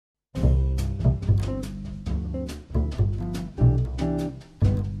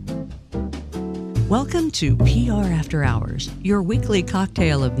Welcome to PR After Hours, your weekly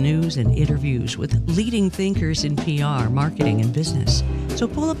cocktail of news and interviews with leading thinkers in PR, marketing, and business. So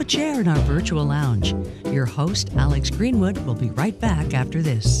pull up a chair in our virtual lounge. Your host, Alex Greenwood, will be right back after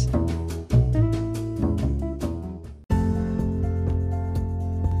this.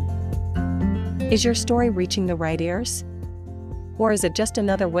 Is your story reaching the right ears? Or is it just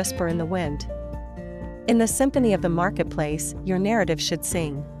another whisper in the wind? In the symphony of the marketplace, your narrative should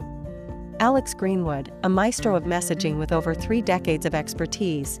sing. Alex Greenwood, a maestro of messaging with over 3 decades of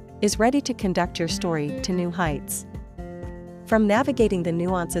expertise, is ready to conduct your story to new heights. From navigating the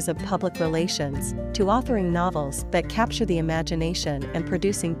nuances of public relations, to authoring novels that capture the imagination and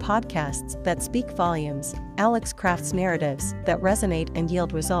producing podcasts that speak volumes, Alex crafts narratives that resonate and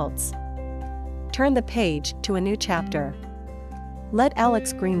yield results. Turn the page to a new chapter. Let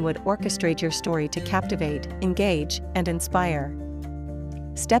Alex Greenwood orchestrate your story to captivate, engage, and inspire.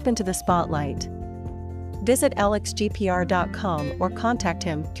 Step into the spotlight. Visit alexgpr.com or contact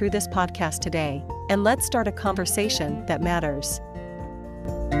him through this podcast today, and let's start a conversation that matters.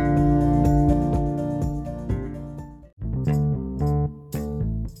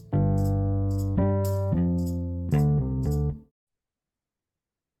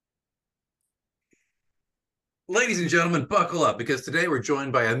 Ladies and gentlemen, buckle up, because today we're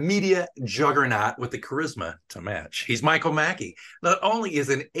joined by a media juggernaut with the charisma to match. He's Michael Mackie. Not only is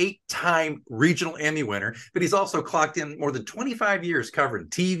an 8-time regional Emmy winner, but he's also clocked in more than 25 years covering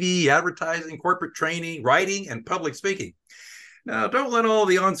TV, advertising, corporate training, writing, and public speaking. Now, don't let all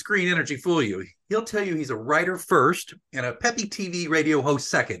the on-screen energy fool you. He'll tell you he's a writer first and a peppy TV radio host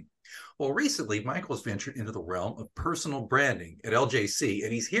second. Well, recently, Michael's ventured into the realm of personal branding at LJC,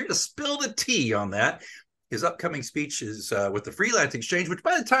 and he's here to spill the tea on that. His upcoming speech is with the Freelance Exchange, which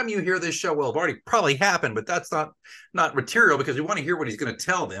by the time you hear this show will have already probably happened, but that's not material, because we want to hear what he's going to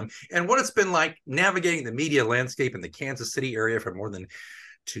tell them and what it's been like navigating the media landscape in the Kansas City area for more than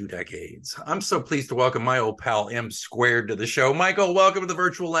 2 decades. I'm so pleased to welcome my old pal M Squared to the show. Michael, welcome to the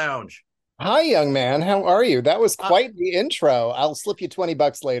Virtual Lounge. Hi, young man. How are you? That was quite the intro. I'll slip you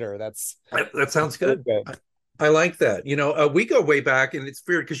 $20 later. That sounds good. I like that. You know, we go way back, and it's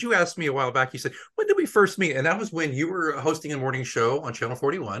weird because you asked me a while back, you said, when did we first meet? And that was when you were hosting a morning show on Channel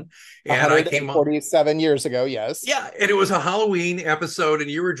 41. And I came on 47 years ago, yes. Yeah, and it was a Halloween episode,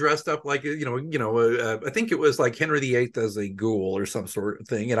 and you were dressed up like, I think it was like Henry VIII as a ghoul or some sort of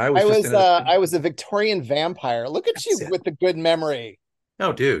thing. And I was a Victorian vampire. Look at you with the good memory.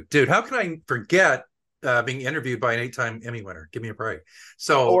 Oh, dude, how can I forget being interviewed by an 8-time Emmy winner? Give me a break.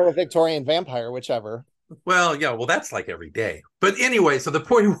 Or a Victorian vampire, whichever. Well, yeah, that's like every day. But anyway, so the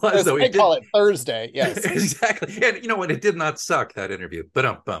point was, though, call it Thursday, yes. Exactly. And you know what? It did not suck, that interview.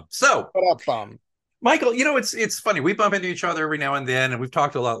 So, Michael, it's funny. We bump into each other every now and then, and we've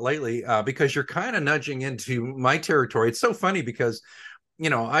talked a lot lately because you're kind of nudging into my territory. It's so funny because,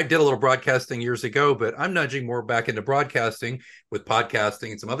 I did a little broadcasting years ago, but I'm nudging more back into broadcasting with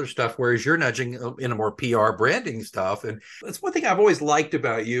podcasting and some other stuff, whereas you're nudging into more PR branding stuff. And that's one thing I've always liked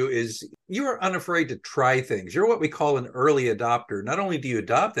about you is you are unafraid to try things. You're what we call an early adopter. Not only do you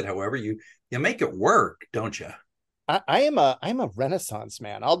adopt it, however, you make it work, don't you? I'm a Renaissance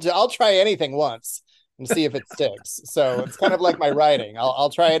man. I'll try anything once and see if it sticks. So it's kind of like my writing.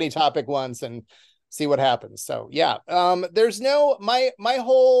 I'll try any topic once and see what happens. So yeah, there's my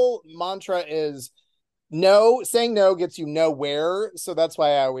whole mantra is no. Saying no gets you nowhere. So that's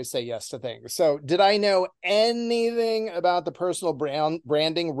why I always say yes to things. So did I know anything about the personal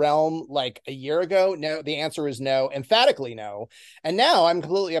branding realm like a year ago? No, the answer is no, emphatically no. And now I'm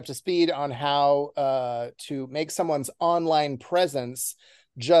completely up to speed on how to make someone's online presence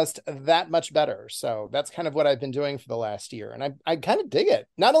just that much better. So that's kind of what I've been doing for the last year. And I kind of dig it.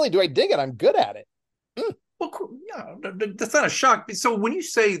 Not only do I dig it, I'm good at it. Well, yeah, that's not a shock. So when you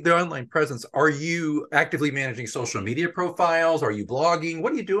say the online presence, are you actively managing social media profiles? Are you blogging?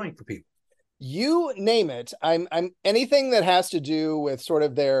 What are you doing for people? You name it. I'm anything that has to do with sort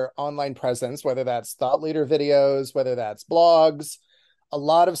of their online presence, whether that's thought leader videos, whether that's blogs, a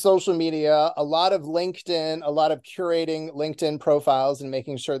lot of social media, a lot of LinkedIn, a lot of curating LinkedIn profiles and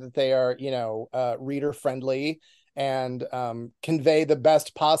making sure that they are, reader friendly and convey the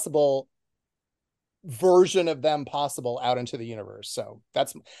best possible version of them possible out into the universe. So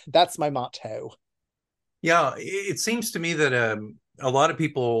that's my motto. Yeah, it seems to me that a lot of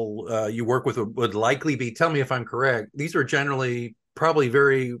people you work with would likely be, tell me if I'm correct, these are generally probably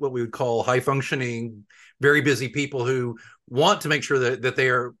very, what we would call high functioning, very busy people who want to make sure that they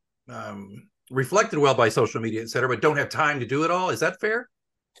are reflected well by social media, et cetera, but don't have time to do it all. Is that fair?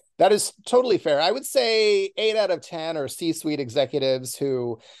 That is totally fair. I would say 8 out of 10 are C-suite executives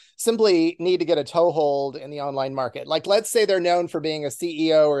who simply need to get a toehold in the online market. Like, let's say they're known for being a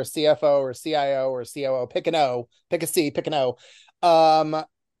CEO or a CFO or CIO or COO. Pick an O, pick a C, pick an O.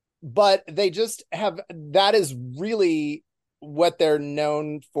 But they just have, that is really what they're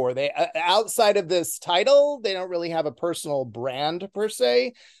known for. They, outside of this title, they don't really have a personal brand per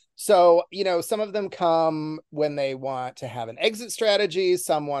se. So, some of them come when they want to have an exit strategy.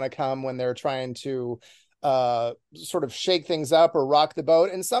 Some want to come when they're trying to sort of shake things up or rock the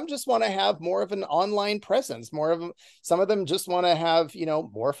boat. And some just want to have more of an online presence, some of them just want to have,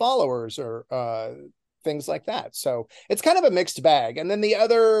 more followers or things like that. So it's kind of a mixed bag. And then the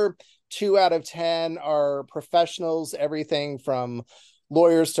other 2 out of 10 are professionals, everything from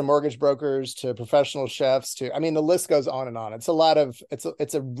lawyers to mortgage brokers to professional chefs to, the list goes on and on. It's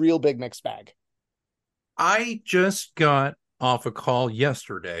a real big mixed bag. I just got off a call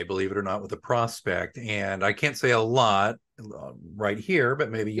yesterday, believe it or not, with a prospect, and I can't say a lot right here,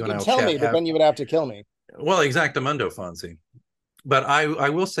 but maybe you and I will tell me, but then you would have to kill me. Well, exactamundo, Fonzie. But I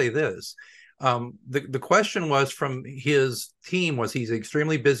will say this. The question was from his team was he's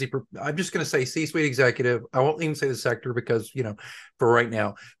extremely busy. I'm just going to say C-suite executive. I won't even say the sector because, for right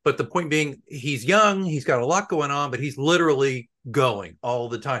now. But the point being, he's young. He's got a lot going on, but he's literally going all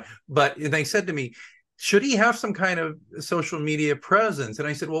the time. But they said to me, should he have some kind of social media presence? And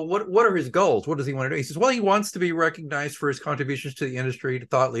I said, well, what are his goals? What does he want to do? He says, well, he wants to be recognized for his contributions to the industry, to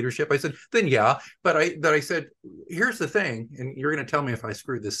thought leadership. I said, then yeah. But I said, here's the thing, and you're going to tell me if I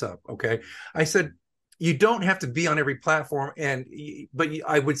screwed this up, okay? I said, you don't have to be on every platform, but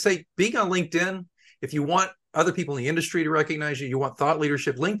I would say being on LinkedIn, if you want other people in the industry to recognize you, you want thought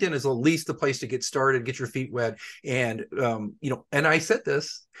leadership, LinkedIn is at least the place to get started, get your feet wet. And, and I said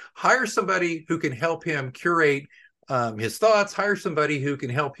this, hire somebody who can help him curate his thoughts, hire somebody who can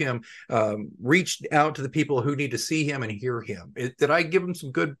help him reach out to the people who need to see him and hear him. Did I give him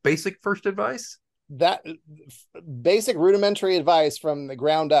some good basic first advice? That basic rudimentary advice from the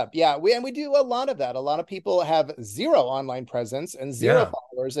ground up. Yeah. We do a lot of that. A lot of people have zero online presence and zero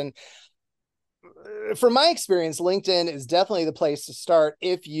followers. And from my experience, LinkedIn is definitely the place to start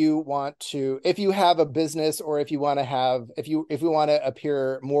if you have a business, or if you want to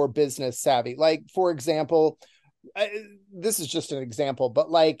appear more business savvy. Like, for example, this is just an example, but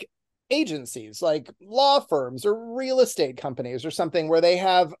like agencies, like law firms or real estate companies or something where they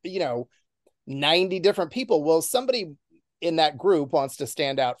have, 90 different people. Well, somebody in that group wants to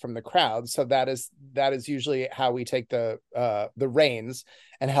stand out from the crowd. So that is usually how we take the reins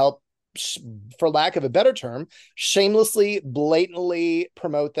and help, for lack of a better term, shamelessly, blatantly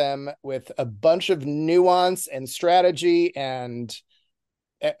promote them with a bunch of nuance and strategy. And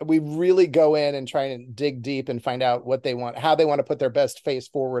we really go in and try and dig deep and find out what they want, how they want to put their best face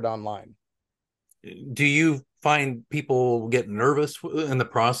forward online. Do you find people get nervous in the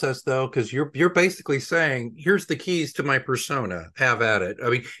process, though? Because you're basically saying, here's the keys to my persona, have at it. I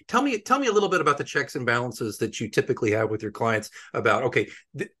mean, tell me a little bit about the checks and balances that you typically have with your clients about, okay,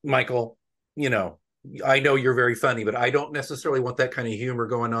 Michael, I know you're very funny, but I don't necessarily want that kind of humor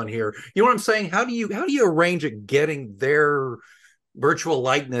going on here. You know what I'm saying? How do you arrange it, getting their virtual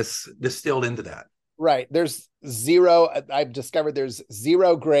likeness distilled into that? Right. I've discovered there's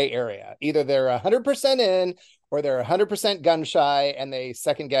zero gray area. Either they're 100% in, or they're 100% gun shy, and they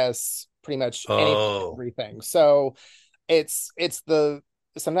second guess pretty much everything. So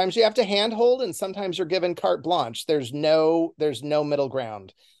sometimes you have to handhold, and sometimes you're given carte blanche. There's no middle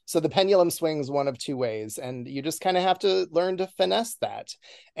ground. So the pendulum swings one of two ways, and you just kind of have to learn to finesse that.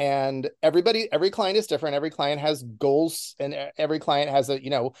 And every client is different. Every client has goals, and every client has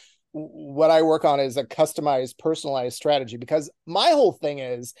what I work on is a customized, personalized strategy, because my whole thing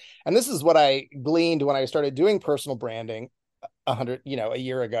is, and this is what I gleaned when I started doing personal branding a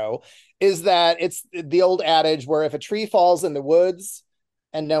year ago, is that it's the old adage where if a tree falls in the woods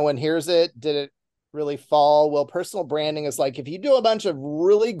and no one hears it, did it really fall? Well, personal branding is like, if you do a bunch of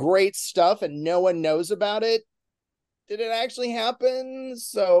really great stuff and no one knows about it, did it actually happen?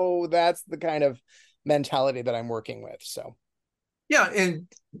 So that's the kind of mentality that I'm working with. So yeah, and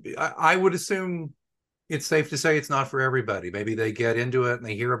I would assume it's safe to say it's not for everybody. Maybe they get into it and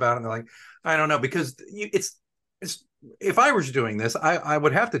they hear about it and they're like, I don't know, because it's if I was doing this, I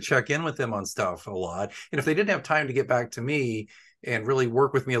would have to check in with them on stuff a lot. And if they didn't have time to get back to me and really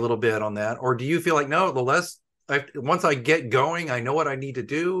work with me a little bit on that, or do you feel like, no, once I get going, I know what I need to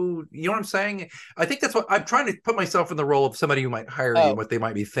do? You know what I'm saying? I think that's what I'm trying to put myself in the role of somebody who might hire you, what they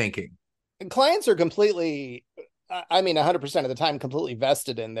might be thinking. Clients are completely, 100% of the time, completely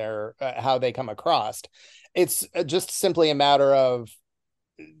vested in their how they come across. It's just simply a matter of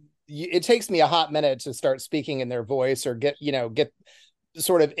it takes me a hot minute to start speaking in their voice or get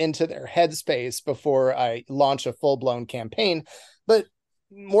sort of into their headspace before I launch a full-blown campaign. But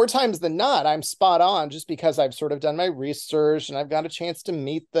more times than not, I'm spot on just because I've sort of done my research and I've got a chance to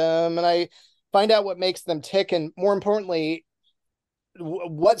meet them and I find out what makes them tick. And more importantly,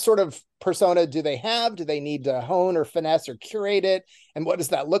 what sort of persona do they have? Do they need to hone or finesse or curate it? And what does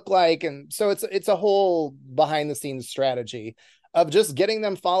that look like? And so it's a whole behind the scenes strategy of just getting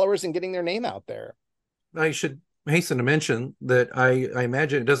them followers and getting their name out there. I should hasten to mention that I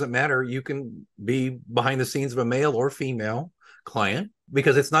imagine it doesn't matter. You can be behind the scenes of a male or female client,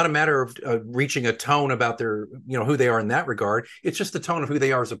 because it's not a matter of reaching a tone about their, who they are in that regard. It's just the tone of who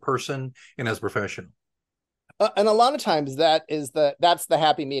they are as a person and as a professional. And a lot of times that's the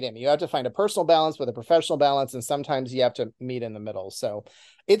happy medium. You have to find a personal balance with a professional balance, and sometimes you have to meet in the middle. So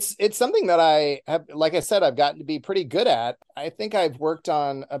it's something that I have, like I said, I've gotten to be pretty good at. I think I've worked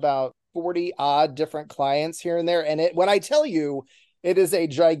on about 40 odd different clients here and there. And when I tell you, it is a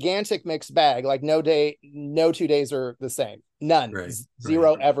gigantic mixed bag. Like no 2 days are the same. None. Right.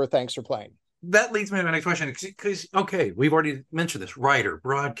 Zero ever. Thanks for playing. That leads me to my next question, because, okay, we've already mentioned this: writer,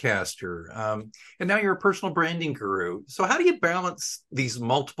 broadcaster, and now you're a personal branding guru. So how do you balance these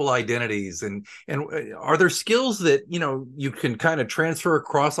multiple identities, and are there skills that, you can kind of transfer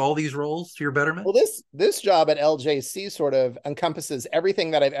across all these roles to your betterment? Well, this job at LJC sort of encompasses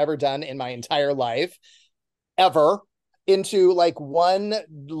everything that I've ever done in my entire life, ever, into like one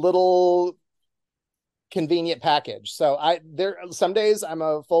little convenient package. So some days I'm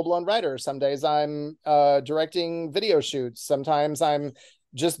a full-blown writer, some days I'm directing video shoots, sometimes I'm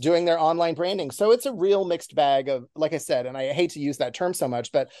just doing their online branding. So it's a real mixed bag of, like I said, and I hate to use that term so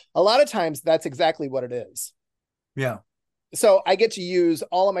much, but a lot of times that's exactly what it is. Yeah. So I get to use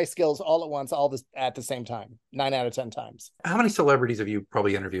all of my skills all at once, at the same time, 9 out of 10 times. How many celebrities have you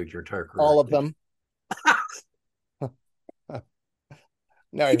probably interviewed your entire career? All of them.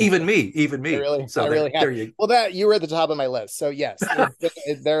 No, even me. I really have. There you. Well, you were at the top of my list. So yes,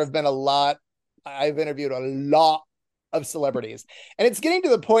 there have been a lot. I've interviewed a lot of celebrities, and it's getting to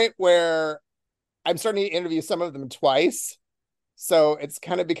the point where I'm starting to interview some of them twice. So it's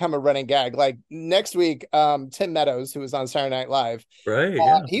kind of become a running gag. Like next week, Tim Meadows, who was on Saturday Night Live, right?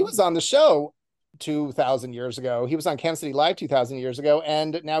 Yeah. He was on the show 2,000 years ago. He was on Kansas City Live 2,000 years ago,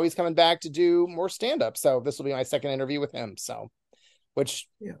 and now he's coming back to do more stand-up. So this will be my second interview with him. So. Which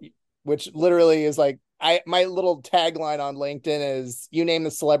literally is like my little tagline on LinkedIn is, you name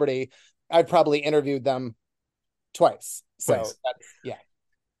the celebrity, I've probably interviewed them twice. So yeah,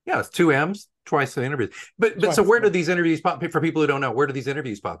 it's 2 M's, twice the interviews. But so where do these interviews pop up for people who don't know? Where do these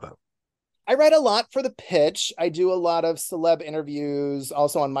interviews pop up? I write a lot for The Pitch. I do a lot of celeb interviews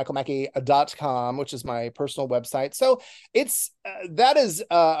also on michaelmackie.com, which is my personal website. So that is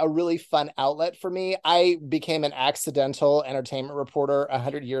a really fun outlet for me. I became an accidental entertainment reporter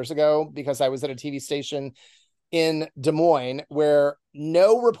 100 years ago because I was at a TV station in Des Moines where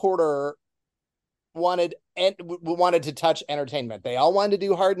no reporter wanted to touch entertainment. They all wanted to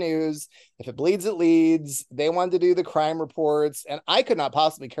do hard news. If it bleeds, it leads. They wanted to do the crime reports, and I could not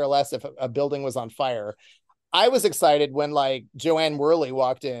possibly care less if a building was on fire. I was excited when like Joanne Worley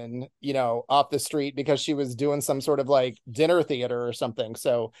walked in, off the street because she was doing some sort of like dinner theater or something.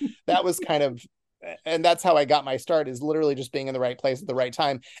 So that was and that's how I got my start, is literally just being in the right place at the right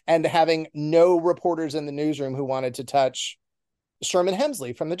time and having no reporters in the newsroom who wanted to touch Sherman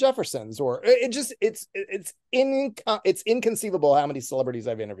Hemsley from the Jeffersons, or it's inconceivable how many celebrities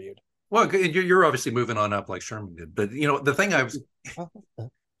I've interviewed. Well, you're obviously moving on up like Sherman did, but the thing I was,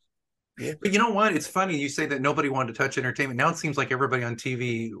 but you know what? It's funny you say that nobody wanted to touch entertainment. Now it seems like everybody on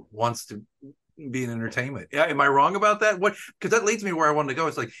TV wants to be in entertainment. Yeah, am I wrong about that? What? Because that leads me where I wanted to go.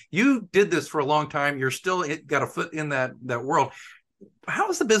 It's like, you did this for a long time. You're still got a foot in that world. How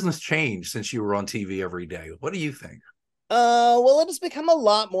has the business changed since you were on TV every day? What do you think? Well, it has become a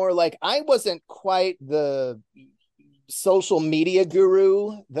lot more like, I wasn't quite the social media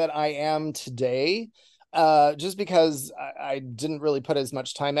guru that I am today, just because I didn't really put as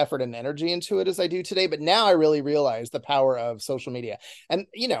much time, effort, and energy into it as I do today. But now I really realize the power of social media. And,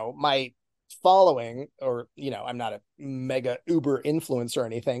 my following, or, I'm not a mega uber influencer or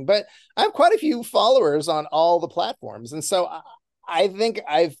anything, but I have quite a few followers on all the platforms. And so I think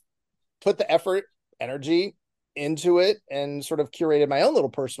I've put the effort, energy into it and sort of curated my own little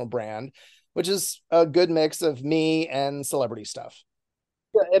personal brand, which is a good mix of me and celebrity stuff.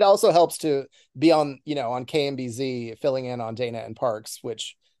 It also helps to be on KMBZ, filling in on Dana and Parks,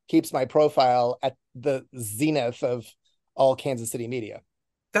 which keeps my profile at the zenith of all Kansas City media.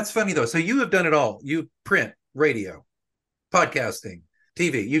 That's funny though. So you have done it all. You print, radio, podcasting,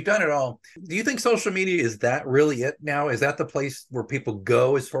 TV. You've done it all. Do you think social media is that really it now? Is that the place where people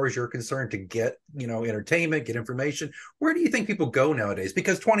go, as far as you're concerned, to get, entertainment, get information? Where do you think people go nowadays?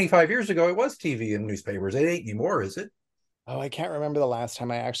 Because 25 years ago, it was TV and newspapers. It ain't anymore, is it? Oh, I can't remember the last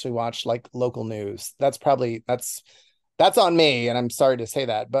time I actually watched like local news. That's on me, and I'm sorry to say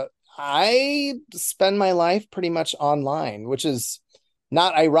that, but I spend my life pretty much online, which is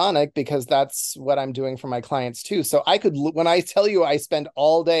not ironic because that's what I'm doing for my clients too. So when I tell you I spend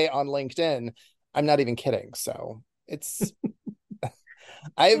all day on LinkedIn, I'm not even kidding. So it's,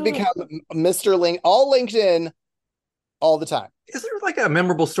 I've become Mr. All LinkedIn all the time. Is there like a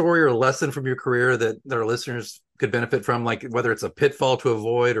memorable story or a lesson from your career that our listeners could benefit from, like whether it's a pitfall to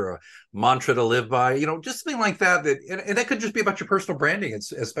avoid or a mantra to live by, just something like that, and that could just be about your personal branding,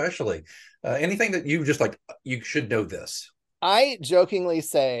 especially anything that you just like, you should know this. I jokingly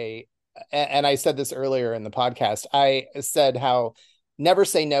say, and I said this earlier in the podcast, I said how never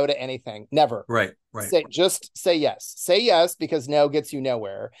say no to anything. Never. Right. Just say yes. Say yes, because no gets you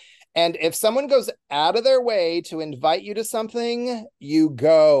nowhere. And if someone goes out of their way to invite you to something, you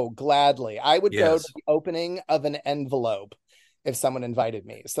go gladly. I would go to the opening of an envelope if someone invited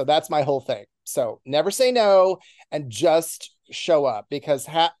me. So that's my whole thing. So never say no and just show up, because,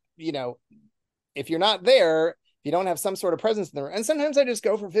 if you're not there, you don't have some sort of presence in there. And sometimes I just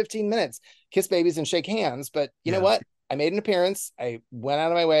go for 15 minutes, kiss babies and shake hands. But you know what? I made an appearance. I went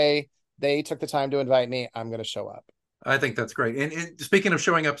out of my way. They took the time to invite me. I'm going to show up. I think that's great. And speaking of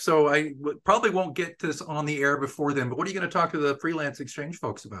showing up, so I probably won't get this on the air before then, but what are you going to talk to the freelance exchange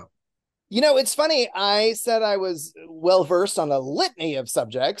folks about? It's funny. I said I was well-versed on a litany of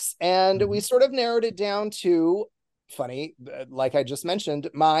subjects, and we sort of narrowed it down to, funny, like I just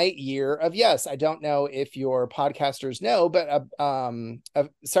mentioned, my year of yes. I don't know if your podcasters know, but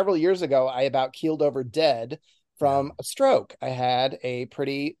several years ago, I about keeled over dead from a stroke. I had a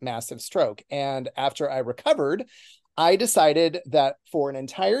pretty massive stroke. And after I recovered, I decided that for an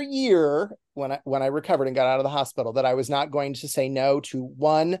entire year, when I recovered and got out of the hospital, that I was not going to say no to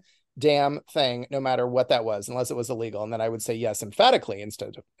one damn thing, no matter what that was, unless it was illegal. And then I would say yes emphatically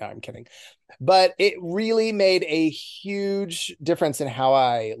instead of, no, I'm kidding. But it really made a huge difference in how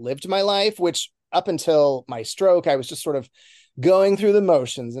I lived my life, which up until my stroke, I was just sort of going through the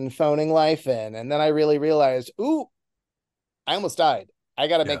motions and phoning life in. And then I really realized, ooh, I almost died. I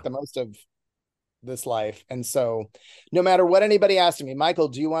got to make the most of this life. And so no matter what anybody asked me, Michael,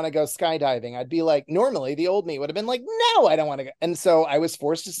 do you want to go skydiving? I'd be like, normally the old me would have been like, no, I don't want to go. And so I was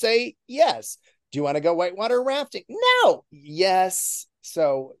forced to say yes. Do you want to go whitewater rafting? No. Yes.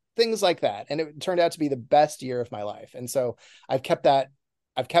 So things like that. And it turned out to be the best year of my life. And so I've kept that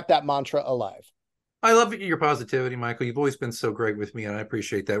mantra alive. I love your positivity, Michael. You've always been so great with me, and I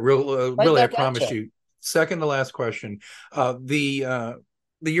appreciate that. Really, I promise you. Second to last question.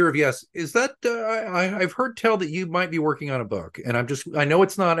 The year of yes, is that I've heard tell that you might be working on a book, and I know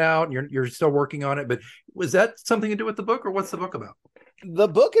it's not out, and you're still working on it, but was that something to do with the book, or what's the book about? The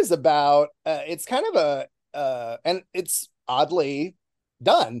book is about it's kind of and it's oddly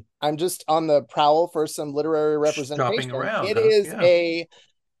done. I'm just on the prowl for some literary representation. Shopping around. It is a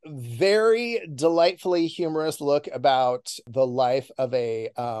very delightfully humorous look about the life of a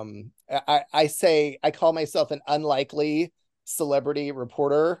I call myself an unlikely celebrity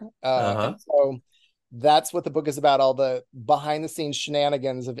reporter, and so that's what the book is about, all the behind the scenes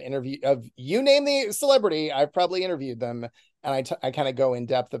shenanigans of you name the celebrity, I've probably interviewed them, and I kind of go in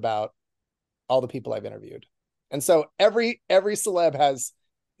depth about all the people I've interviewed. And so every celeb has,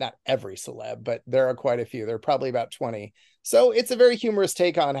 not every celeb, but there are quite a few. There are probably about 20. So it's a very humorous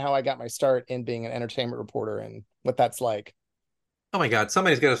take on how I got my start in being an entertainment reporter and what that's like. Oh my God,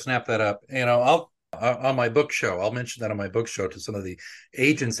 somebody's got to snap that up. I'll on my book show, I'll mention that on my book show to some of the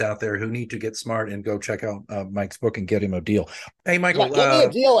agents out there who need to get smart and go check out Mike's book and get him a deal. Hey, Michael, give me a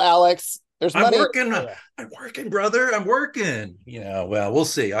deal, Alex. There's money. I'm working, brother. I'm working. Well, we'll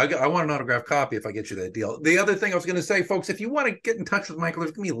see. I want an autographed copy if I get you that deal. The other thing I was going to say, folks, if you want to get in touch with Michael,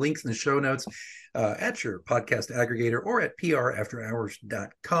 there's going to be links in the show notes at your podcast aggregator or at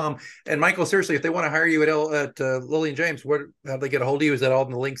prafterhours.com. And Michael, seriously, if they want to hire you at Lily and James, how do they get a hold of you? Is that all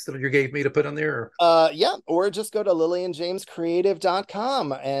in the links that you gave me to put on there? Yeah, or just go to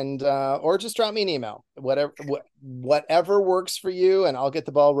lilyandjamescreative.com and or just drop me an email. Whatever works for you, and I'll get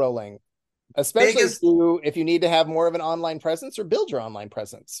the ball rolling. Especially if you need to have more of an online presence or build your online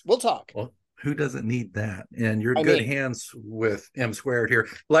presence. We'll talk. Well, who doesn't need that? And you're in good hands with M Squared here.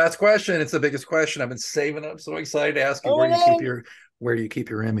 Last question. It's the biggest question. I've been saving up. So excited to ask you where do you keep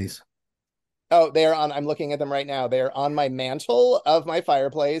your Emmys? Oh, I'm looking at them right now. They're on my mantle of my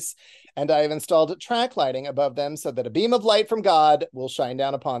fireplace. and I have installed track lighting above them so that a beam of light from God will shine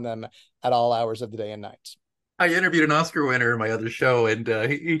down upon them at all hours of the day and night. I interviewed an Oscar winner in my other show, and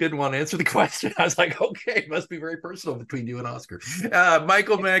he didn't want to answer the question. I was like, okay, must be very personal between you and Oscar.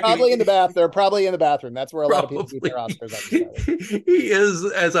 Michael Mackie. Probably in the bath. They're probably in the bathroom. That's where a lot of people get their Oscars. He is,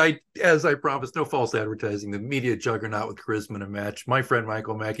 as I promised, no false advertising, the media juggernaut with charisma and a match. My friend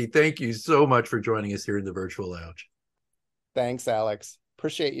Michael Mackie, thank you so much for joining us here in the virtual lounge. Thanks, Alex.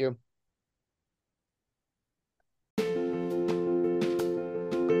 Appreciate you.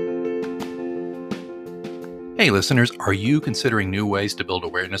 Hey listeners, are you considering new ways to build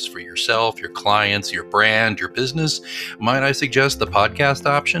awareness for yourself, your clients, your brand, your business? Might I suggest the podcast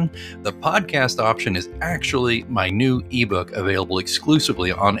option? The podcast option is actually my new ebook available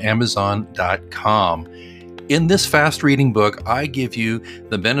exclusively on Amazon.com. In this fast-reading book, I give you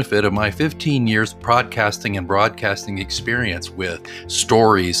the benefit of my 15 years podcasting and broadcasting experience with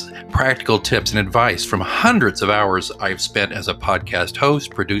stories, practical tips, and advice from hundreds of hours I've spent as a podcast host,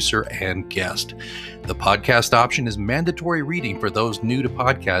 producer, and guest. The podcast option is mandatory reading for those new to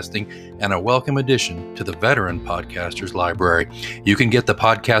podcasting and a welcome addition to the veteran podcasters library. You can get the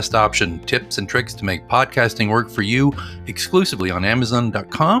podcast option, tips and tricks to make podcasting work for you, exclusively on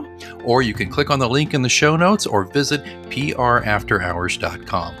Amazon.com, or you can click on the link in the show notes or visit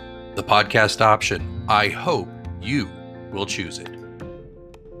prafterhours.com. The podcast option, I hope you will choose it.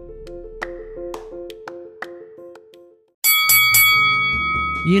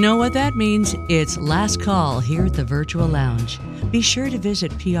 You know what that means? It's last call here at the Virtual Lounge. Be sure to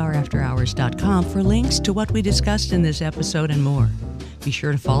visit prafterhours.com for links to what we discussed in this episode and more. Be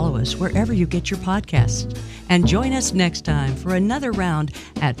sure to follow us wherever you get your podcasts. And join us next time for another round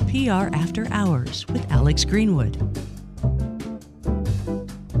at PR After Hours with Alex Greenwood.